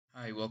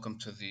Hi, welcome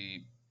to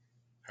the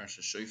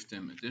Parsha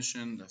Shoftim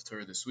edition. The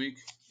Haftarah this week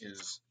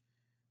is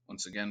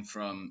once again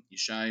from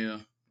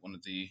Yeshaya, one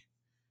of the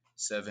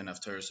seven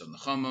Haftarahs of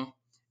Nechama,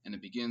 and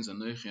it begins,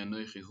 Anochi,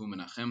 Anochi hu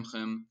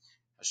menachemchem.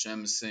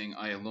 Hashem is saying,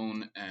 I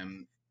alone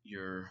am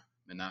your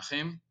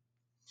menachem.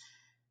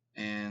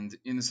 And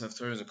in this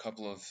Haftarah is a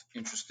couple of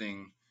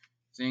interesting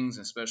things,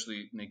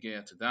 especially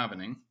negea to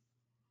davening,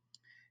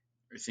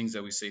 or things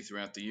that we say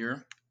throughout the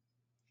year.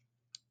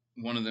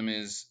 One of them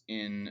is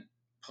in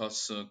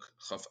Pasuk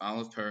Chaf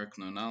Aleph, Perak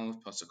Nun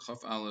Aleph, Pasuk Chaf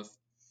Aleph.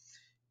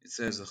 It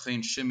says,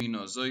 "Achein shemi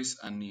nozois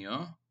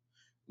ania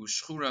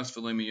ushchuras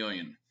v'lo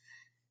miyoyin."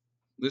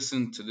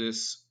 Listen to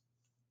this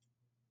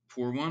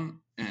poor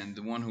one and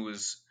the one who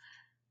is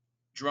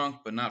drunk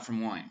but not from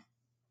wine.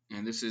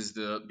 And this is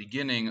the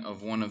beginning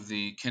of one of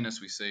the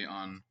kinnis we say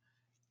on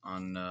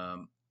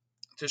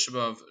Tisha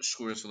B'av,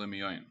 shchuras v'lo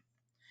miyoyin.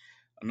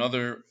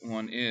 Another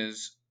one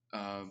is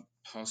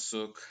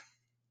Pasuk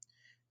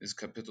is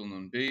Kapitel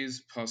Nun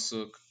Beis,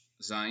 Pasuk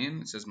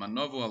Zayin. It says,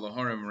 "Manovu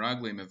alaharem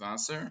ragle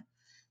mevaser."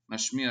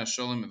 Mashmiya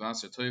Shalom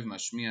Mevaser Toiv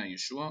Mashmiya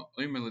Yeshua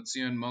Omer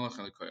Letzion Malach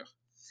Alikoyach.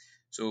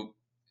 So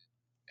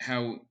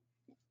how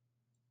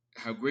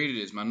great it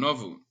is,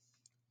 Manovu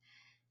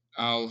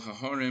Al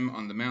Hahorim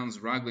on the mountains,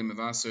 Ragli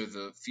Mevaser,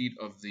 the feet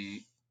of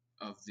the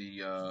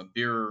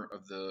bearer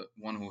of the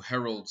one who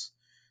heralds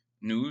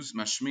news,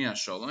 Mashmiya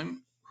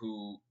Shalom,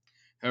 who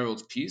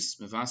heralds peace,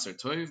 Mevaser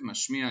Toiv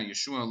Mashmiya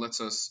Yeshua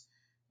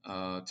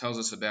tells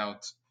us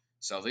about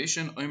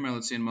salvation, Omer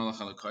Letzion Malach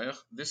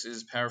Alikoyach. This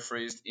is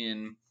paraphrased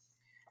in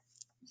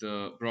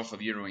the Brach of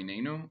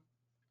Yeroinenu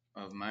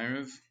of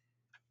Ma'ariv,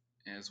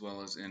 as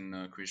well as in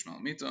Kriyish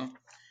Malamita,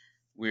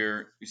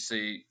 where you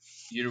say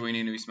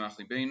Yeroinenu Yismach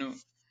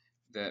Libeinu,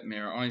 that may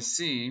our eyes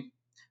see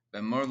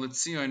that Mar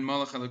Letzion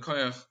Malach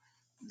Alikoyach,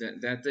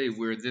 that day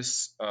where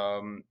this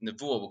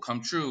nevuah will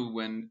come true,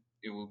 when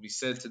it will be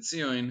said to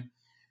Tzion,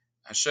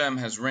 Hashem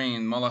has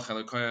reigned Malach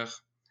Alikoyach.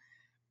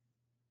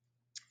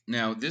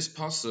 Now this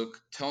pasuk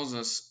tells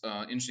us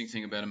an interesting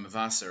thing about a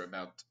mevaser,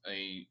 about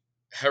a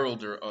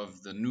heralder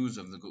of the news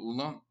of the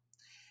Geula.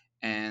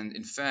 And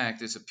in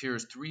fact, this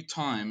appears 3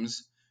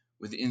 times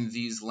within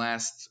these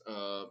last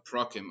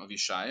prakim of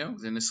Yeshaya,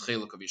 within this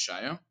cheluk of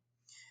Yeshaya.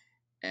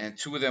 And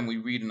 2 of them we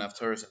read in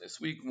Haftarahs this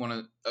week,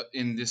 one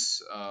in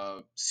this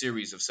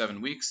series of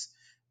 7 weeks.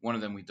 One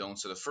of them we don't.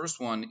 So the first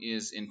one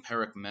is in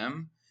Perek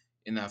Mem,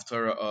 in the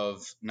Haftarah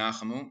of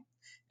Nachamu,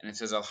 and it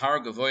says, Al Har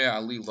Gavoya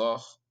Ali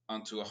Loch,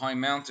 onto a high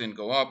mountain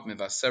go up,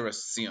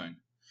 Mevaseres Tzion,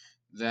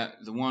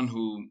 that the one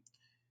who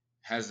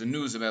has the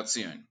news about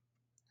Tzion.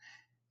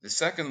 The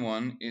second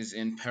one is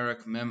in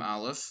Perek Mem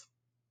Aleph,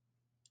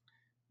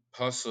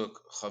 Pasuk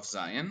Chav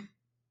Zayin. It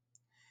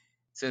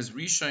says,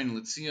 Rishain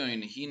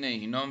L'Tzion Hine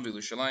Hinam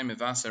V'Lushalayim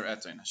Mevaser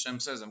Etain. Hashem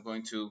says, I'm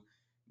going to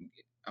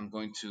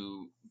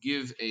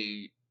give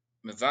a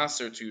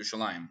Mevaser to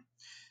Yerushalayim.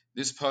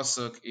 This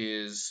pasuk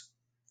is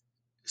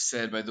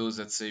said by those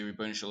that say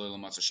Rebbeinu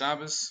Shalom Matzah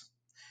Shabbos,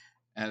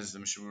 as the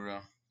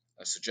Mishmura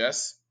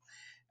suggests,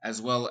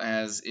 as well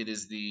as it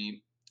is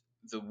the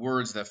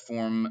words that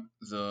form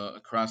the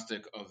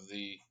acrostic of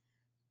the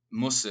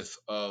Musaf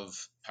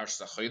of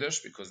Parshat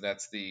HaChodesh, because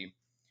that's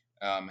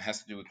has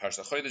to do with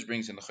Parshat HaChodesh,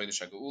 brings in the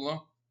Chodesh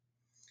HaGeula.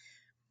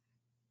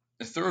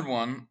 The third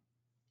one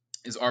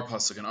is our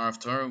pasuk in our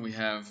Haftarah. We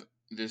have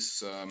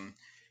this. It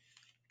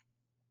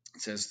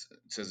says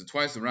it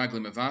twice. The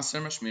Ragli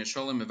Mevaser Mashmiya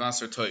Shalom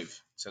Mevaser Toiv. It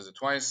says it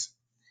twice,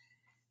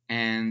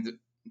 and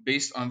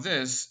based on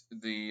this,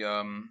 the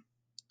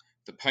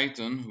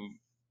Paiton, who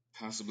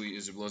possibly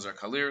is Rebbe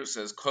Kalir,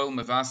 says Kol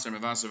Mevaser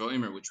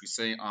V'Omer, which we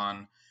say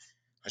on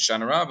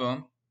Hoshana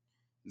Rabbah.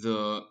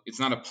 It's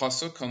not a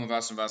pasuk Kol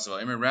Mevaser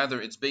V'Omer, rather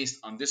it's based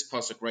on this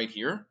pasuk right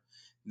here.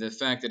 The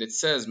fact that it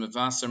says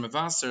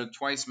Mevaser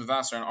twice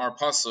Mevaser in our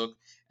pasuk,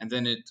 and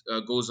then it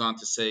goes on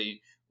to say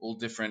all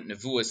different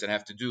nevuas that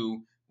have to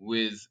do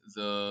with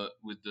the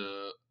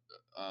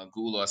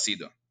Geula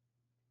Asida.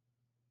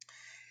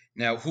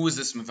 Now, who is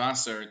this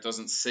Mevaser? It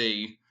doesn't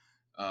say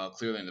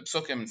clearly in the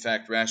Psukim. In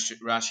fact,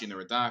 Rashi and the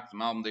Radak, the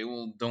Malbim, they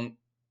all don't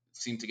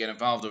seem to get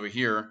involved over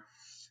here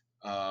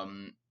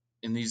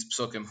in these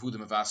Psukim who the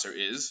Mevaser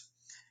is.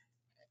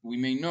 We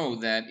may know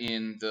that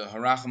in the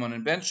Harachamon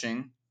and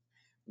Benching,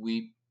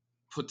 we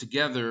put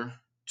together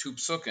 2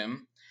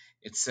 Psukim.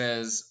 It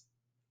says,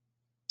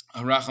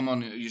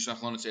 Harachamon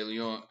Yishlach Lanu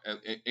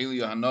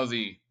Eliyahu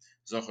Hanavi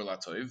Zocher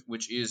Latoiv,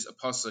 which is a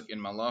pasuk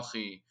in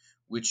Malachi,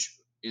 which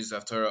is the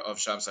Haftarah of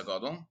Shabbos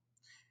HaGadol,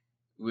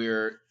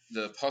 where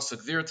the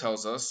pasuk there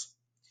tells us,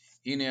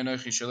 Hine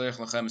Anochi Shalech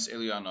Lachem Es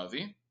Eliyahu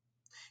Hanavi.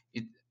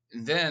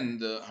 Then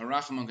the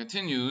Harachamon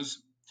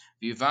continues,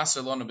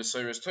 V'yivaser lanu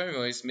b'soros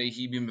tovos, may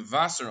he be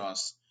mevaser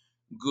us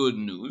good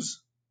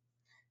news.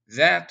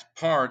 That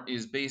part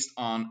is based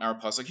on our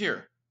pasuk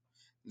here,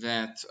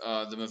 that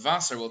the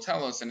mevaser will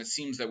tell us, and it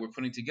seems that we're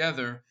putting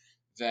together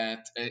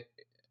that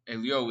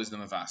Eliyahu is the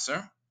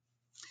mevaser.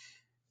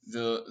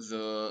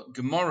 The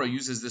Gemara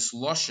uses this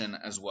lashon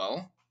as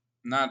well,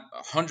 not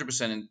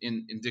 100%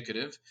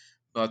 indicative,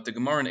 but the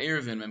Gemara in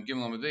Eruvin Mem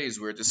Gimel Amud Beis,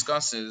 where it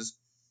discusses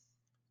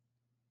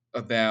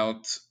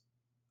about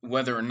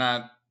whether or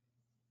not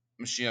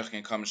Mashiach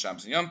can come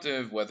Shabbos and Yom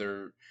Tov,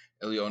 whether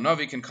Eliyahu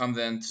Navi can come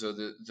then. So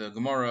the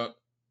Gemara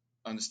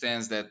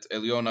understands that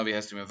Eliyahu Navi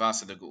has to be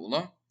Mavasa the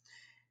Geula,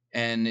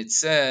 and it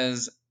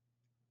says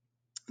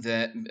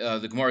that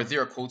the Gemara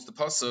there quotes the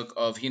pasuk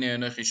of Hine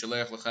Anochi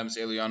Shalech Lechem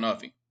Eliyahu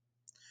Navi,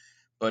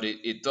 but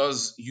it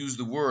does use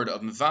the word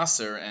of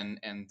Mavaser,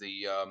 and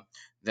the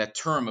that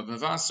term of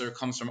Mavaser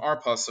comes from our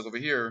pasuk over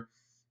here,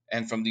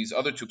 and from these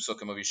other two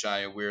psukim of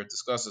Yeshaya where it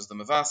discusses the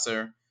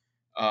Mavaser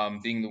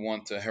being the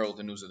one to herald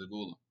the news of the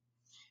Geula.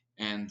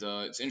 And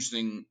it's an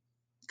interesting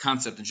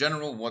concept in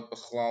general. What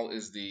Bechlal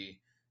is the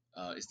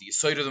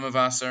Yisoid of the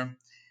Mavaser.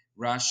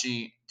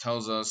 Rashi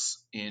tells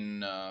us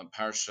in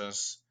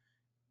Parshas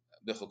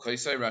Bechol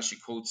Koisai, Rashi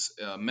quotes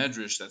a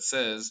Medrash that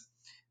says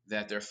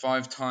that there are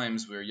 5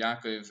 times where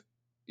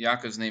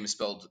Yaakov's name is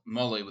spelled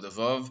Mole with a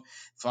Vav,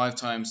 5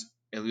 times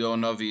Eliyahu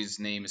Navi's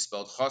name is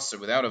spelled Chaser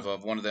without a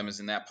Vav. One of them is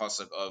in that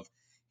pasuk of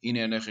Hine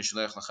Anechi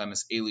Shlech Lachem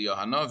es Eliyahu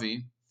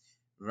Hanavi.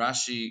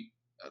 Rashi,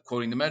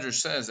 quoting the Medrash,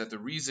 says that the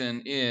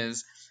reason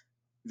is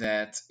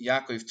that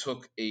Yaakov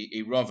took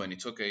a Rava, and he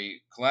took a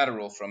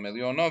collateral from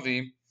Eliyahu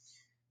Navi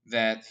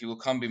that he will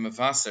come be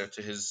Mavaser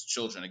to his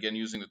children, again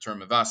using the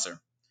term Mavaser.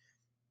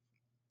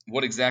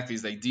 What exactly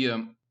is the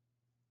idea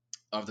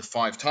of the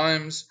 5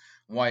 times?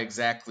 Why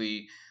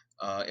exactly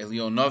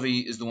Eliyahu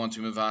Navi is the one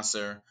to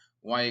Mavaser?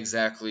 Why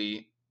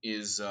exactly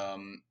is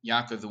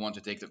Yaakov the one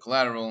to take the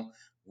collateral?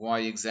 Why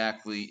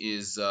exactly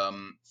is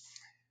the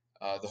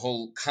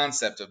whole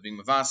concept of being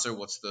Mavaser?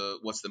 What's the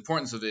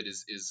importance of it?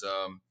 Is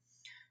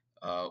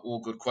all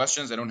good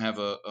questions. I don't have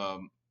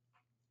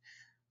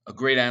a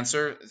great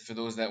answer for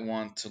those that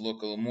want to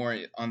look a little more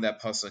on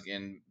that pasuk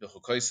in the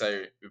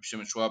Chukoisai. Reb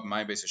Shimon Schwab,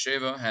 my Beis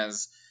Sheva,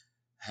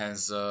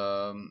 has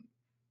a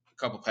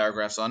couple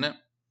paragraphs on it.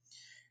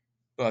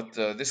 But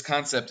this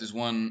concept is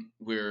one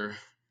where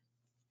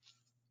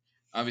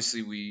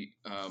obviously we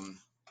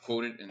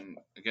quote it, and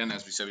again,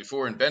 as we said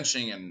before, in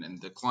benching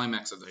and the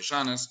climax of the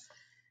Hashanas,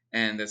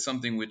 and that's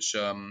something which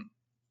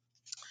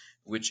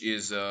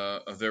is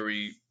a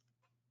very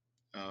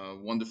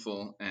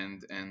wonderful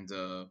and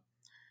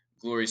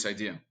glorious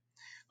idea.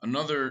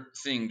 Another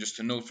thing just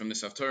to note from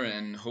this Haftarah,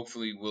 and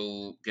hopefully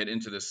we'll get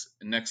into this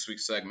in next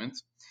week's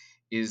segment,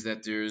 is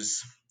that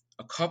there's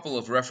a couple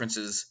of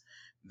references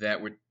that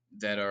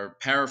are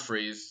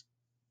paraphrased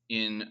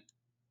in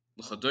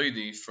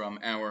L'Chadoidi from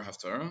our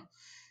Haftarah.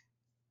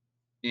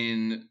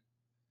 In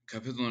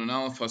Kapitel and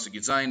Aleph, Pasuk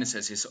Yitzayin, it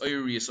says, His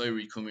Oiri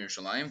Kumir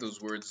Shalayim.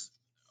 Those words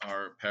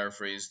are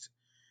paraphrased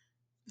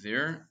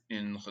there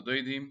in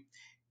L'Chadoidi.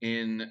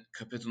 In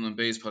Kapitel and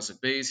Beis, Pasuk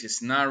Beis,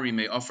 His Nari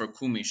Me Offer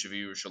Kumi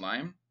Shavi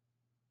Yerushalayim.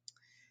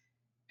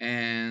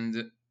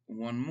 And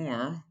one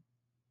more.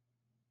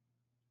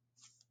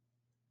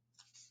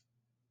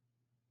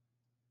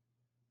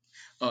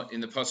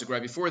 In the pasuk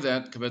right before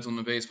that, Kabetul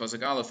Nebeis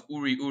pasuk Aleph,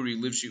 Uri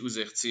Livshi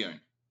Uzech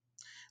Tzion,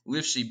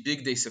 Livshi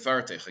Bigdei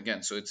Sefartech.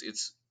 Again, so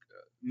it's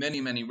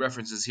many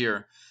references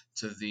here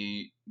to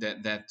the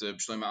that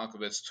Shlomo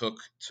Alkabetz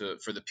took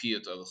for the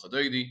piyut of the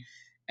Chadoidi,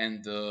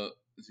 and the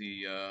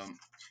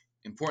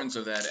importance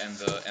of that,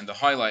 and the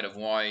highlight of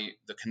why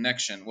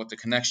what the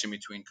connection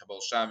between Kabbalah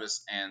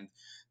Shabbos and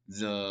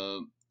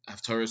the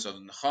Haftarahs of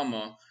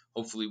Nechama.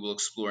 Hopefully, we'll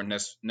explore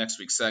next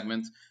week's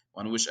segment. I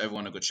want to wish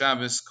everyone a good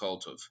Shabbos. Kol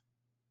Tov.